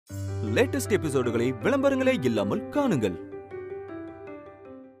Latest எபிசோடுகளை விளம்பரங்களே இல்லாமல் காணுங்கள்.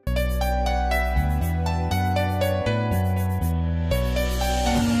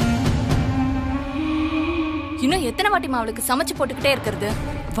 இன்னும் எத்தனை வாட்டிமா அவளுக்கு சமைச்சு போட்டுக்கிட்டே இருக்கிறது?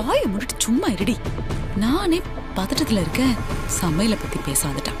 வாயை முடிட்டு சும்மா இருடி. நானே பதட்டத்துல இருக்கேன். சமையல பத்தி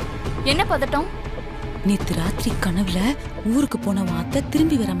பேசாதட்டா. என்ன பதட்டம்? நேத்து ராத்திரி கனவுல ஊருக்கு போன அத்தை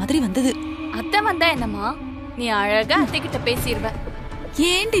திரும்பி வர மாதிரி வந்தது. அத்தை வந்தா என்னம்மா, நீ அழகா அத்தை கிட்ட பேசிடுவ.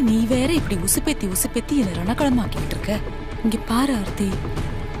 ஏண்டி நீ வேற இப்படி உசுப்பேத்தி என்ன ரணக்களமாக்கிட்டு இருக்க? இங்க பாரு ஆர்த்தி,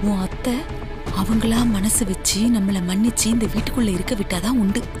 உன் அத்தை அவங்களா மனசு வச்சு நம்மள மன்னிச்சு இந்த வீட்டுக்குள்ள இருக்க விட்டாதான்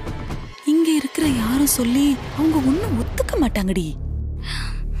உண்டு. இங்க இருக்கிற யாரும் சொல்லி அவங்க ஒண்ணும் ஒத்துக்க மாட்டாங்கடி.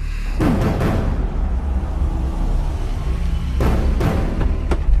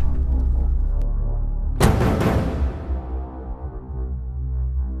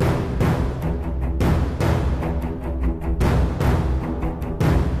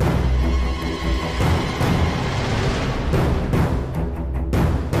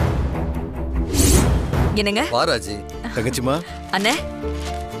 என்னங்க வாராஜி தங்கச்சிமா. அண்ணே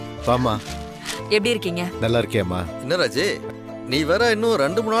வாமா. எப்படி இருக்கீங்க? நல்லா இருக்கியாமா? என்ன ராஜி, நீ வேற இன்னும்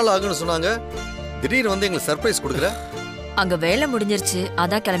 2-3 நாள் ஆகுன்னு சொன்னாங்க. திடீர்னு வந்து எங்களுக்கு சர்ப்ரைஸ் கொடுக்குற. அங்க வேலை முடிஞ்சிருச்சு,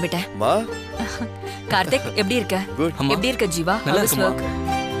 அதான் கிளம்பிட்டேன். மா கார்த்திக் எப்படி இருக்க? எப்படி இருக்க ஜீவா? நல்லா இருக்குமா?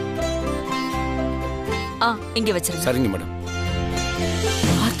 இங்க வச்சிருங்க. சரிங்க மேடம்.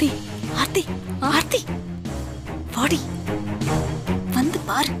 ஆர்த்தி ஆர்த்தி ஆர்த்தி வாடி, வந்து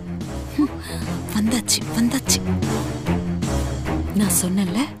பாரு. வந்தாச்சு. நான்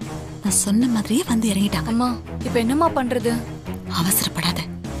சொன்னேன்ல, நான் சொன்ன மாதிரியே வந்து இறங்கிட்டாங்க. அம்மா இப்ப என்னம்மா பண்றது? அவசரப்படாத,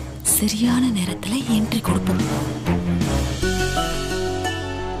 சரியான நேரத்துல என்ட்ரி கொடுப்போம்.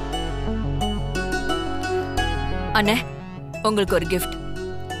 அண்ணே உங்களுக்கு ஒரு கிஃப்ட்.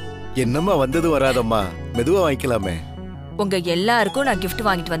 என்னம்மா வந்தது வராதம்மா, மெதுவா வாங்கிக்கலாமே. உங்க எல்லாருக்கும் நான் கிஃப்ட்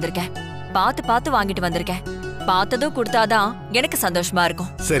வாங்கிட்டு வந்திருக்கேன். பார்த்து வாங்கிட்டு வந்திருக்கேன். பார்த்ததும் கொடுத்தாதான் எனக்கு சந்தோஷமா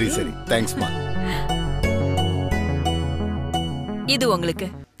இருக்கும். சரி தேங்க்ஸ்மா. இது உங்களுக்கு.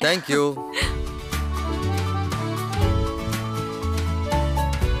 Thank you.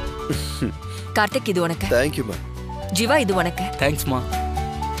 கார்த்திக் இது உனக்கு. Thank you மா. ஜீவா இது உனக்கு. தேங்க்ஸ்மா.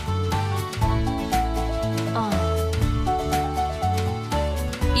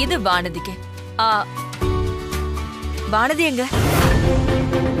 இது வானதிக்கு. வானதி எங்க?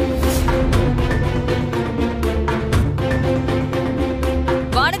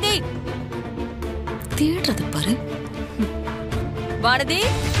 வானதி தேடுறது பாரு. வானதி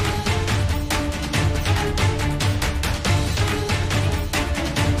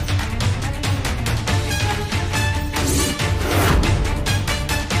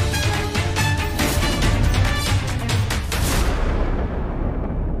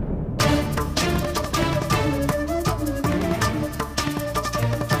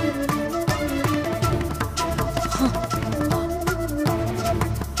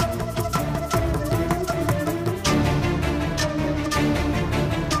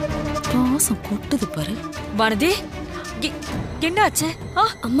கொட்டுது பாரு. வானதி என்ன ஆச்சு?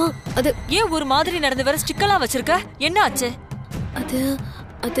 அம்மா அது ஏன் ஒரு மாதிரி நடந்து வேற ஸ்டிக்கெல்லாம் வச்சிருக்க? என்ன ஆச்சு?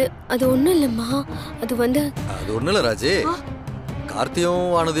 அது ஒண்ணும் இல்லம்மா. அது ஒண்ணும் இல்ல ராஜி. கார்த்தியும்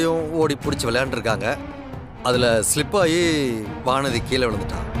வானதியும் ஓடி பிடிச்சி விளையாண்டு இருக்காங்க. அதுல ஸ்லிப் ஆகி வானதி கீழே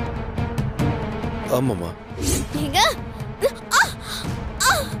விழுந்துட்டான். ஆமாமா.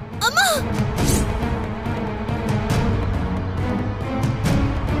 அம்மா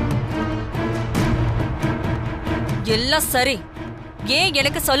எல்லாம் சரி, ஏன்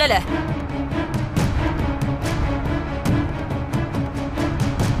எனக்கு சொல்லல?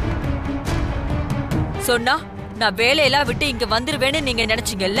 சொன்னா நான் வேலையெல்லாம் விட்டு இங்க வந்துருவேன்னு நீங்க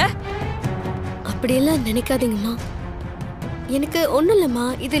நினைச்சீங்கல்ல? அப்படியெல்லாம் நினைக்காதீங்கம்மா. எனக்கு ஒண்ணும் இல்லம்மா,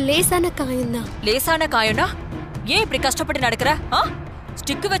 இது லேசான காயம்தான். லேசான காயம்னா ஏன் இப்படி கஷ்டப்பட்டு நடக்கிற?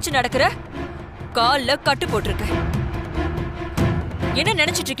 ஸ்டிக்கு வச்சு நடக்கிற, கால்ல கட்டு போட்டிருக்க. என்ன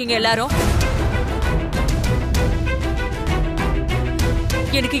நினைச்சிட்டு இருக்கீங்க எல்லாரும்?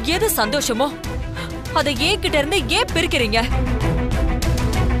 எனக்கு எது சந்தோஷமோ அதை ஏன் கிட்ட இருந்து ஏன் பிரிக்கிறீங்க?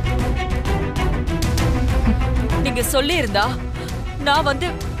 நீங்க சொல்லி இருந்தா நான் வந்து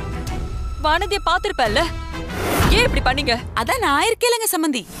வானதியை பாத்திருப்பேன்ல. ஏன் இப்படி பண்ணீங்க? அதான் நான் இருக்கேலங்க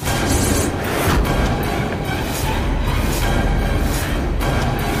சம்பந்தி.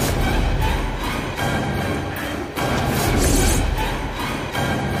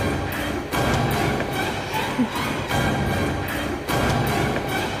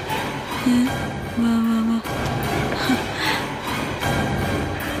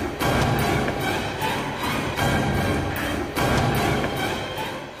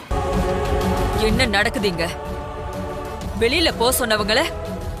 என்ன நடக்குதுங்க? வெளியில போ சொன்னவங்கள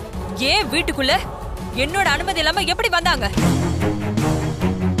ஏன் வீட்டுக்குள்ள என்னோட அனுமதி இல்லாம எப்படி வந்தாங்க?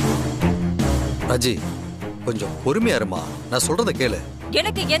 ராஜி, கொஞ்சம் பொறுமையா இருமா. நான் சொல்றத கேளு.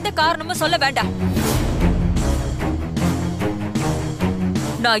 எனக்கு எந்த காரணமும் சொல்ல வேண்டாம்.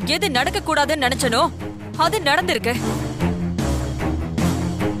 நான் எது நடக்க கூடாதுன்னு நினைச்சனோ அது நடந்திருக்கு.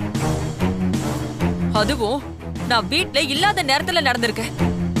 அதுவும் நான் வீட்ல இல்லாத நேரத்துல நடந்திருக்கு.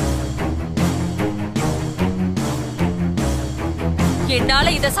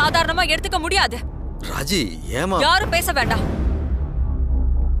 என்னால இத சாதாரணமா எடுத்துக்க முடியாது. ராஜி, ஏமா? யாரும் பேச வேண்டாம்.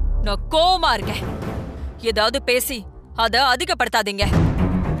 நான் கோவமா இருக்கேன். ஏதாவது பேசி அத அதிகப்படுத்தாதீங்க.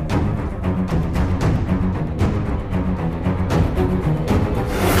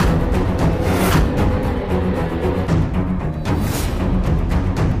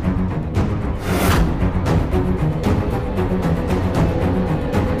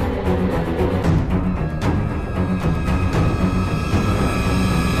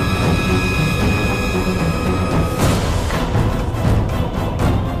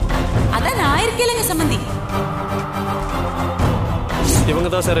 சம்பந்தி, இவங்க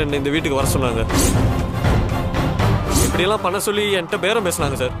தான் சார் என்ன இந்த வீட்டுக்கு வர சொன்னாங்க. இப்படியெல்லாம் பண்ண சொல்லி என்கிட்ட பேரம்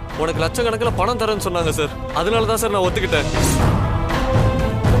பேசினாங்க சார். உனக்கு லட்சக்கணக்கில் பணம் தரேன்னு சொன்னாங்க சார். அதனால தான் சார் நான் ஒத்துக்கிட்டேன்.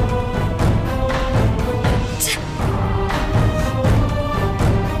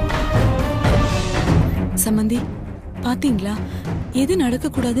 சம்பந்தி, பாத்தீங்களா? எது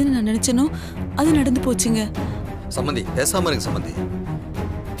நடக்க கூடாதுன்னு நான் நினைச்சனோ அது நடந்து போச்சுங்க. சம்பந்தி, பேசாம இருக்கு சம்பந்தி.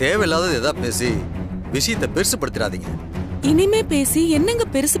 தேவையில்லாதது எதா பேசி விஷயத்தை பெருசுப்படுத்திடாதீங்க. இனிமே பேசி என்னங்க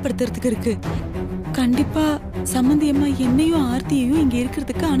பெருசுப்படுத்துறதுக்கு இருக்கு? கண்டிப்பா சம்பந்தி அம்மா என்னையும் ஆர்த்தியையும் இங்க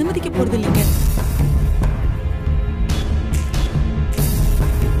இருக்கிறதுக்கு அனுமதிக்க போறது இல்லைங்க.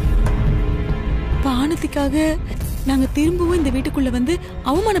 பானத்துக்காக நாங்க திரும்பவும் இந்த வீட்டுக்குள்ள வந்து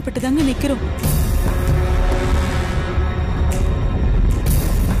அவமானப்பட்டு தாங்க நிக்கிறோம்.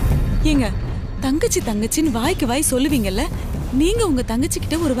 ஏங்க, தங்கச்சி தங்கச்சின்னு வாய்க்கு வாய் சொல்லுவீங்கல்ல, நீங்க உங்க தங்கச்சி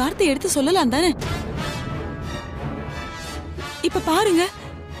கிட்ட ஒரு வார்த்தை எடுத்து சொல்லலாம் தானே? இப்ப பாருங்க,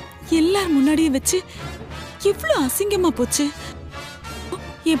 எல்லார் முன்னாடியும் வச்சு எவ்வளவு அசிங்கமா போச்சு.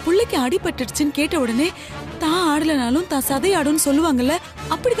 என் பிள்ளைக்கு அடிபட்டுடுச்சுன்னு கேட்ட உடனே தான் ஆடலனாலும் தான் சதையாடுன்னு சொல்லுவாங்கல்ல,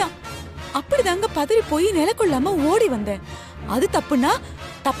 அப்படிதாங்க பதறி போய் நிலக்கொள்ளாம ஓடி வந்தேன். அது தப்புன்னா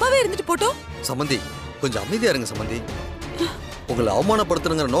தப்பாவே இருந்துட்டு போட்டோம். சம்பந்தி, கொஞ்சம் அமைதியா இருங்க சம்பந்தி. உங்களை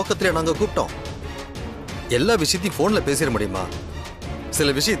அவமானப்படுத்தணுங்கிற நோக்கத்திலே நாங்க கூப்பிட்டோம். எல்லா விஷயத்தையும் போன்ல பேசிட முடியுமா?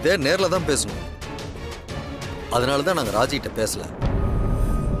 சில விஷயத்தை நேர்ல தான் பேசணும். அதனாலதான் நாங்க ராஜி கிட்ட பேசல.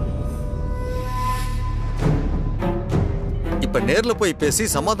 இப்ப நேர்ல போய் பேசி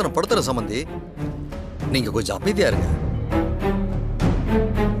சமாதானப்படுத்துற சம்பந்தி. நீங்க கொஞ்சம் அமைதியா இருங்க.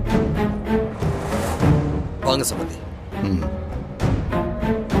 வாங்க சம்பந்தி.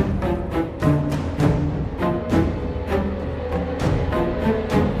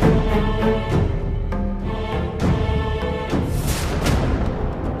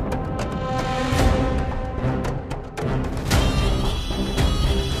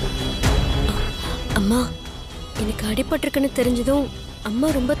 அம்மா, எனக்கு அடிபட்டிருக்குன்னு தெரிஞ்சதும் அம்மா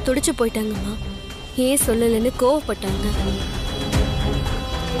ரொம்ப துடிச்சு போயிட்டாங்கம்மா. ஏன் சொல்லலைன்னு கோவப்பட்டாங்க.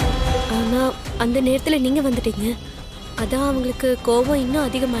 ஆனா அந்த நேரத்துல நீங்க வந்துட்டீங்க. அதான் அவங்களுக்கு கோவம் இன்னும்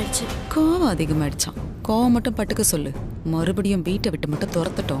அதிகமாயிடுச்சு. கோவம் அதிகமாயிடுச்சான். கோவம் மட்டும் பட்டுக்க சொல்லு. மறுபடியும் வீட்டை விட்டு மட்டும்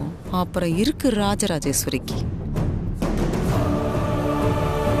துரத்தட்டும். அப்புறம் இருக்கு ராஜராஜேஸ்வரிக்கு.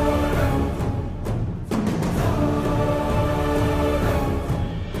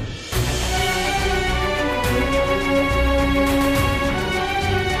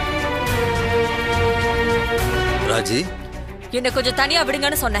 ராஜி, என்ன கொஞ்சம் தனியா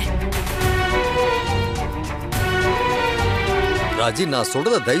விடுங்கன்னு சொன்னேன். ராஜி, நான்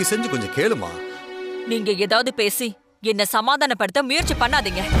சொல்றத தயவு செஞ்சு கொஞ்சம் கேளுமா. நீங்க ஏதாவது பேசி என்ன சமாதானப்படுத்த முயற்சி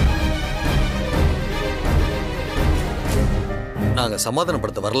பண்ணாதீங்க. நாங்க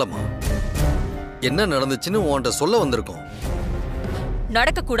சமாதானப்படுத்த வரலமா. என்ன நடந்துச்சுன்னு உன்கிட்ட சொல்ல வந்திருக்கோம்.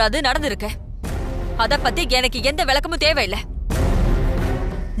 நடக்க கூடாது நடந்திருக்க. அத பத்தி எனக்கு எந்த விளக்கமும் தேவையில்லை.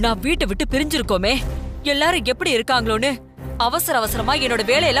 நான் வீட்டை விட்டு பிரிஞ்சிருக்கோமே, எல்லாரும் எப்படி இருக்காங்களோன்னு அவசர அவசரமா என்னோட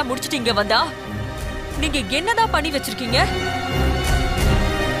வேலையெல்லாம் முடிச்சுட்டு இங்க வந்தா நீங்க என்னதான் பண்ணி வச்சிருக்கீங்க?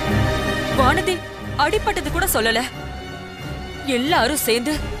 வானதி அடிபட்டது கூட சொல்லல. எல்லாரும்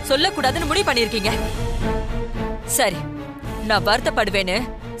சேர்ந்து சொல்லக்கூடாதுன்னு முடிவு பண்ணிருக்கீங்க. சரி, நான் வருத்தப்படுவேன்னு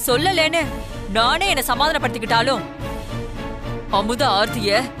சொல்லலேன்னு நானே என்ன சமாதானப்படுத்திக்கிட்டாலும் அமுதா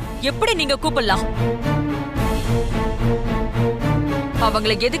ஆர்த்திய எப்படி நீங்க கூப்பிடலாம்?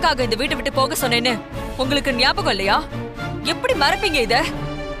 அவங்களை எதுக்காக இந்த வீட்டை விட்டு போக சொன்னேன்னு உங்களுக்கு ஞாபகம் இல்லையா? எப்படி மறப்பீங்க இத?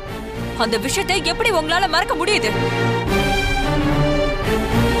 அந்த விஷயத்தை எப்படி உங்களால மறக்க முடியுது?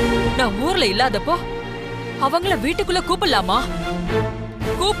 நான் ஊர்ல இல்லாதப்போ அவங்கள வீட்டுக்குள்ள கூப்பிடலாமா?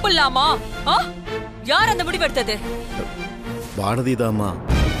 கூப்பிடலாமா? யார் அந்த முடிவெடுத்தது? வானதி தாமா.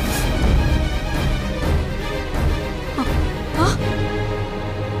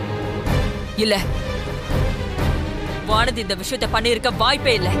 இல்ல, வானதி இந்த விஷயத்தை பண்ணிருக்க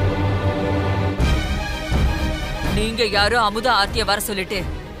வாய்ப்பே இல்ல. நீங்க யாரும் அமுதா ஆர்த்திய வர சொல்லிட்டு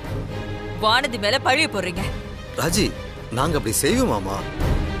வானதி மேல பழிய போடுறீங்க. ராஜி, நாங்க அப்படி செய்வோமாமா?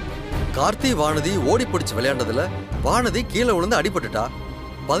 கார்த்தி வானதி ஓடி பிடிச்சு விளையாண்டதுல வானதி கீழே விழுந்து அடிபட்டுட்டா.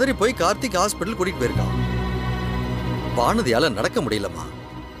 பதறி போய் கார்த்திக் ஹாஸ்பிட்டல் கூட்டிட்டு போயிருக்கான். வானதியால நடக்க முடியலமா.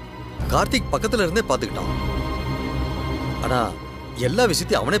 கார்த்திக் பக்கத்துல இருந்தே பாத்துக்கிட்டான். ஆனா எல்லா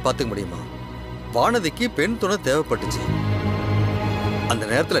விஷயத்தையும் அவனே பாத்துக்க முடியுமா? வானதிக்கு பெண் துணை தேவைப்பட்டுச்சு. அந்த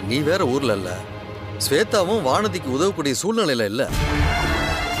நேரத்துல நீ வேற ஊர்ல இல்ல, ஸ்வேதாவும் வானதிக்கு உதவக்கூடிய சூழ்நிலையில இல்ல.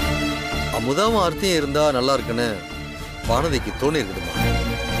 அமுதாவும் ஆர்த்தியும் இருந்தா நல்லா இருக்குன்னு வானதிக்கு தோணி இருக்குதுமா.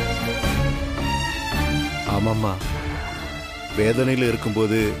 ஆமாம்மா, வேதனையில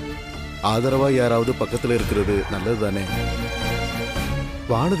இருக்கும்போது ஆதரவா யாராவது பக்கத்துல இருக்கிறது நல்லது தானே.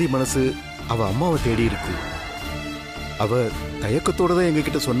 வானதி மனசு அவ அம்மாவை தேடி இருக்கு. அவ தயக்கத்தோட தான் எங்க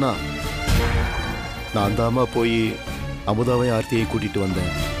கிட்ட சொன்னா. நான் தாமா போய் அமுதாவை ஆர்த்தியை கூட்டிட்டு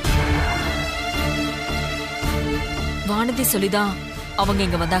வந்தேன். வானதி சொல்லிதான் அவங்க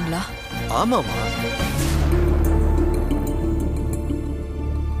இங்க வந்தாங்களா? ஆமாமா.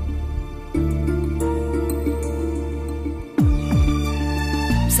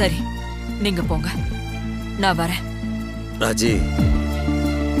 சரி, நீங்க போங்க, நான் வரேன். ராஜி,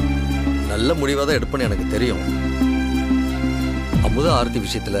 நல்ல முடிவாதான் எடுப்பேன்னு எனக்கு தெரியும். அமுதா ஆர்த்தி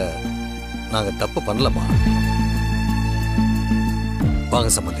விஷயத்துல நாங்க தப்பு பண்ணலமா.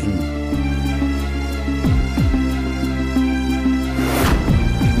 வாங்க சம்மந்தி.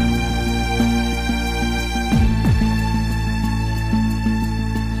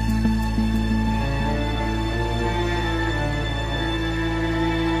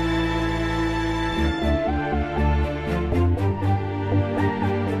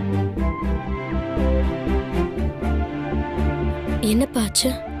 என்னப்பா ஆச்சு?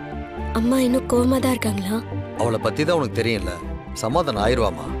 அம்மா இன்னும் கோவமா தான் இருக்காங்களா? அவளை பத்தி தான் உனக்கு தெரியல. சமாதானம்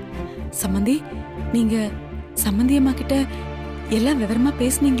ஆயிருவாமா. சம்மந்தி, நீங்க சம்மந்தி அம்மா கிட்ட எல்லாம் விவரமா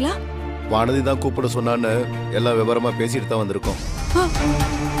பேசுனீங்களா? வானதி தான் கூப்பிட சொன்னான்னு எல்லாம் விவரமா பேசிட்டு தான் வந்திருக்கோம்.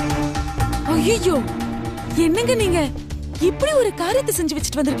 ஐயோ, என்னங்க நீங்க இப்படி ஒரு காரியத்தை செஞ்சு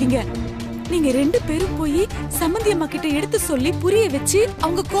வச்சுட்டு வந்திருக்கீங்க? நீங்க 2 பேரும் போய் சம்மந்தி அம்மா கிட்ட எடுத்து சொல்லி புரிய வச்சு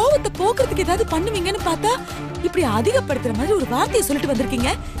அவங்க கோவத்தை போக்குறதுக்கு ஏதாவது பண்ணுவீங்கன்னு பார்த்தா இப்படி அதிகப்படுத்துற மாதிரி ஒரு வார்த்தையை சொல்லிட்டு வந்திருக்கீங்க.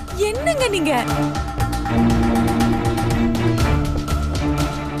 என்னங்க நீங்க?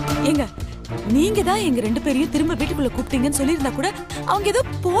 ஏங்க, நீங்க தான் எங்க 2 பேரையும் திரும்ப வீட்டுக்குள்ள கூப்பிட்டீங்கன்னு சொல்லியிருந்தா கூட அவங்க ஏதோ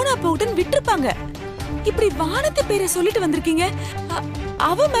போனா போகட்டுன்னு விட்டுருப்பாங்க. இப்படி வானத்தை பேரை சொல்லிட்டு வந்திருக்கீங்க.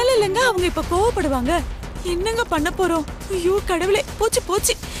 அவ மேல இல்லைங்க அவங்க இப்ப கோவப்படுவாங்க. என்னங்க பண்ண போறோம்? ஐயோ கடவுளே, போச்சு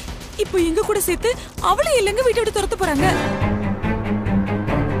போச்சு. இப்போ எங்க கூட சேர்த்து அவளே இல்லைங்க வீட்டை விட்டு துரத்த போறாங்க.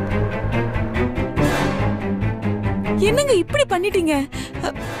 என்னங்க இப்படி பண்ணிட்டீங்க?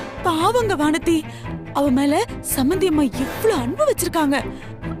 பாவங்க வானதி, அவ மேல சம்மந்தி அம்மா இவ்வளவு அன்பு வச்சிருக்காங்க.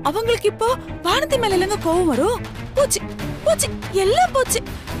 அவங்களுக்கு இப்போ வானதி மேல இல்லைங்க கோவம் வரும். போச்சு போச்சு, எல்லாம் போச்சு.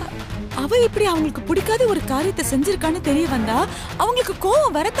 அவ இப்படி அவங்களுக்கு பிடிக்காத ஒரு காரியத்தை செஞ்சிருக்கான்னு தெரிய வந்தா அவங்களுக்கு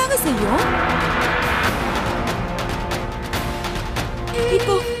கோவம் வரத்தாங்க செய்யும்.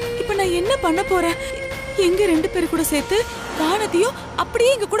 இப்போ நான் என்ன பண்ண போறேன்? எங்க 2 பேரு கூட சேர்த்து வானதியும் அப்படியே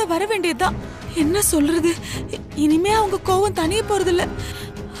எங்க கூட வர வேண்டியதுதான். என்ன சொல்றது? இனிமே அவங்க கோவம் தனிய போறது இல்ல.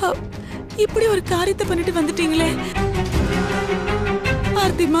 இப்படி ஒரு காரியத்தை பண்ணிட்டு வந்துட்டீங்களே.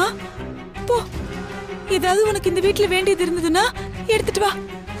 ஆர்த்திமா, போ. ஏதாவது உனக்கு இந்த வீட்டுல வேண்டியது இருந்ததுன்னா எடுத்துட்டு வா,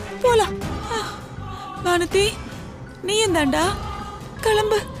 போலாம். வானதி, நீ தாண்டா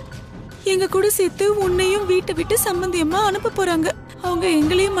கிளம்பு. எங்க கூட சேர்த்து உன்னையும் வீட்டை விட்டு சம்மந்தி அம்மா அனுப்ப போறாங்க. அவங்க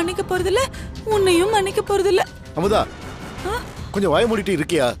எங்களையும் மன்னிக்க போறதில்ல, உன்னையும் மன்னிக்க போறதில்ல. அமுதா, கொஞ்சம் வாய மூடிட்டு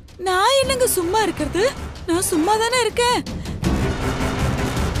இருக்கியா? நான் என்னங்க சும்மா இருக்கிறது? நான் சும்மா தானே இருக்கேன்.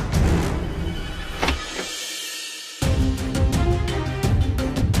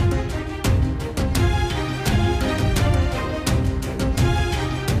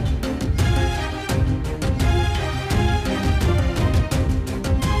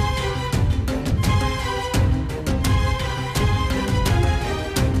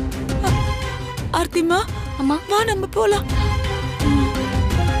 ஆர்த்திமா, அம்மா வா, நம்ம போலாம்.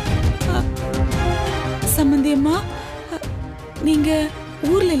 சம்மந்தி அம்மா, நீங்க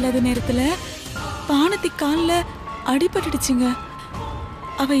ஊர்ல இல்லாத நேரத்துல வானதி கால்ல அடிபட்டுடுச்சுங்க.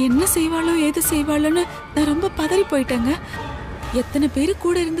 அவ என்ன செய்வாளோ ஏது செய்வாளோன்னு நான் ரொம்ப பதறி போயிட்டேங்க. எத்தனை பேரு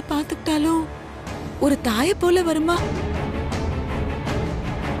கூட இருந்து பாத்துக்கிட்டாலும் ஒரு தாயை போல வருமா?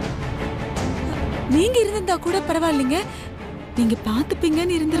 நீங்க இருந்திருந்தா கூட பரவாயில்லைங்க. நீங்க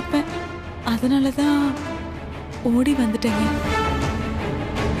பாத்துப்பீங்கன்னு இருந்திருப்பேன். அதனாலதான் ஓடி வந்துட்டேங்க.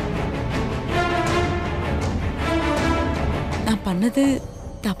 நான் பண்ணது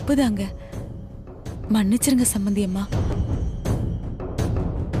தப்புதாங்க. மன்னிச்சிருங்க சம்பந்தி அம்மா.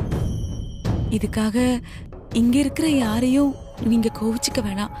 இதுக்காக இங்க இருக்கிற யாரையும் நீங்க கோவிச்சுக்க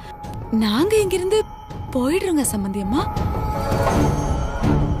வேணாம். நாங்க இங்கிருந்து போயிடுறோங்க சம்பந்தி அம்மா.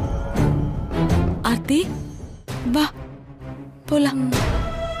 ஆர்த்தி வா போலாம்.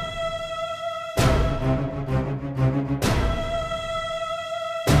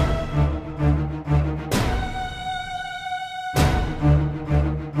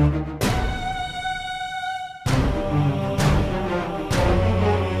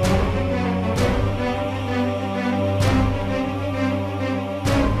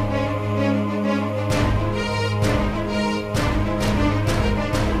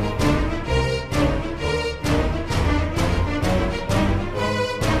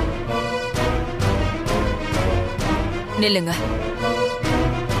 நில்லுங்க.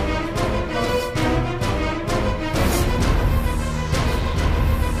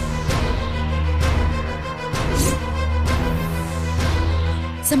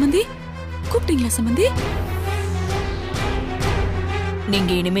 சம்பந்தி கூப்பிட்டீங்களா சம்பந்தி?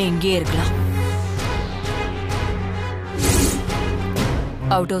 நீங்க இனிமே இங்கேயே இருக்கலாம்.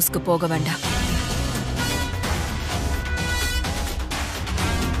 அவுட் ஹவுஸ்க்கு போக வேண்டாம்.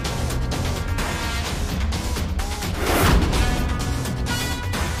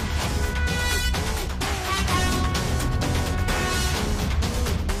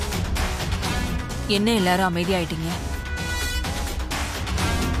 என்ன எல்லாரும் அமைதியாயிட்டீங்க?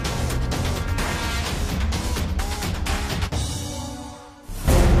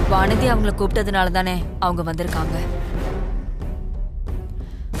 வானதி அவங்கள கூப்பிட்டதுனால தானே அவங்க வந்திருக்காங்க.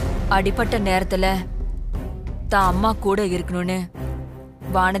 அடிப்பட்ட நேரத்துல தான் அம்மா கூட இருக்கணும்னு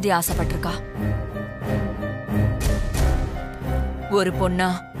வானதி ஆசைப்பட்டிருக்கா. ஒரு பொண்ணா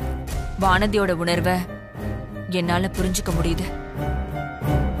வானதியோட உணர்வை என்னால புரிஞ்சுக்க முடியுது.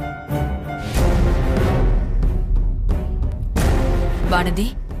 வானதி,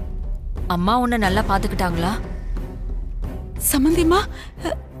 அம்மா உன்னை நல்லா பாத்துக்கிட்டாங்களா? சம்பந்தியம்மா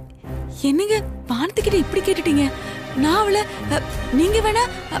என்னங்க வானத்துக்கிட்ட இப்படி கேட்டுட்டீங்க? நான் அவளை நீங்க வேணா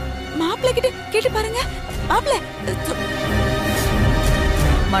மாப்பிள்ளை கிட்ட கேட்டு பாருங்க. மாப்பிள்ளை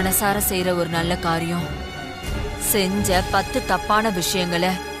மனசார செய்யற ஒரு நல்ல காரியம் செஞ்ச 10 தப்பான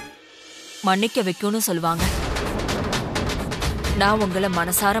விஷயங்களை மன்னிக்க வைக்கும்னு சொல்லுவாங்க. நான் உங்களை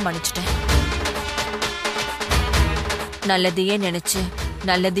மனசார மன்னிச்சிட்டேன். நல்லதையே நினைச்சு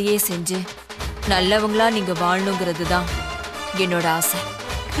நல்லதையே செஞ்சு நல்லவங்களா நீங்க வாழணுங்கிறது தான் என்னோட ஆசை.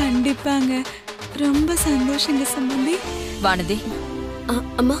 கண்டிப்பாங்க. ரொம்ப சந்தோஷங்க சம்பந்தி. வானதி,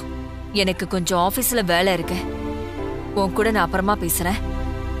 அம்மா எனக்கு கொஞ்சம் ஆபீஸ்ல வேலை இருக்கு. உன் கூட நான் அப்புறமா பேசுறேன்.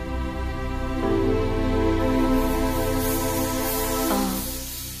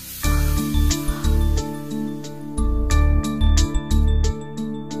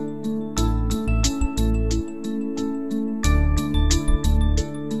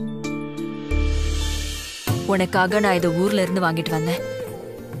 உனக்காக நான் இதை ஊர்ல இருந்து வாங்கிட்டு வந்தேன்.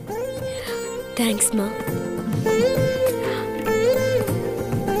 தேங்க்ஸ்மா.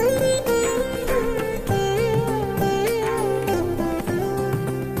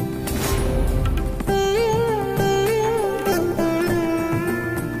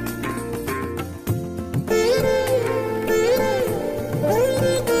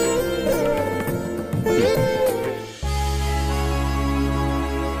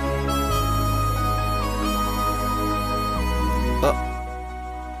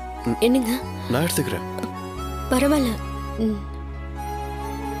 என்னங்க? நான் எடுத்துக்கிறேன். பரவாயில்ல.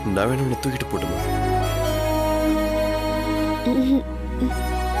 நான் வேணும் தூக்கிட்டு போட்டுமா?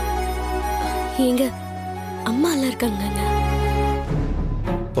 எங்க அம்மா எல்லாம் இருக்காங்க.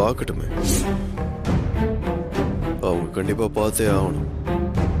 பார்க்கட்டுமே. அவங்க கண்டிப்பா பார்த்தே ஆகணும்.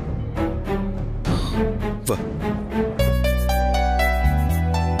 வா.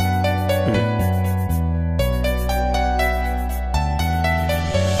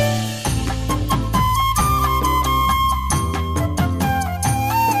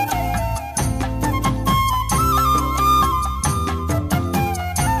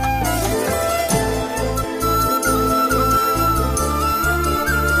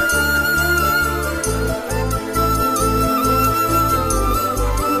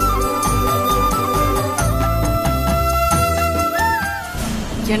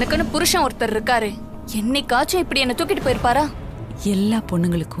 எனக்குன்னு புருஷன் ஒருத்தர் இருக்காரு. என்னைக்காச்சும் இப்படி என்ன தூக்கிட்டு போயிருப்பாரா? எல்லா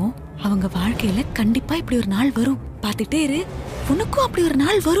பொண்ணுங்களுக்கும் அவங்க வாழ்க்கையில கண்டிப்பா இப்படி ஒரு நாள் வரும். பாத்துட்டே இரு, உனக்கும் அப்படி ஒரு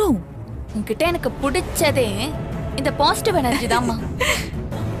நாள் வரும். உன்கிட்ட எனக்கு பிடிச்சதே இந்த பாசிட்டிவ் எனர்ஜி தாம்மா.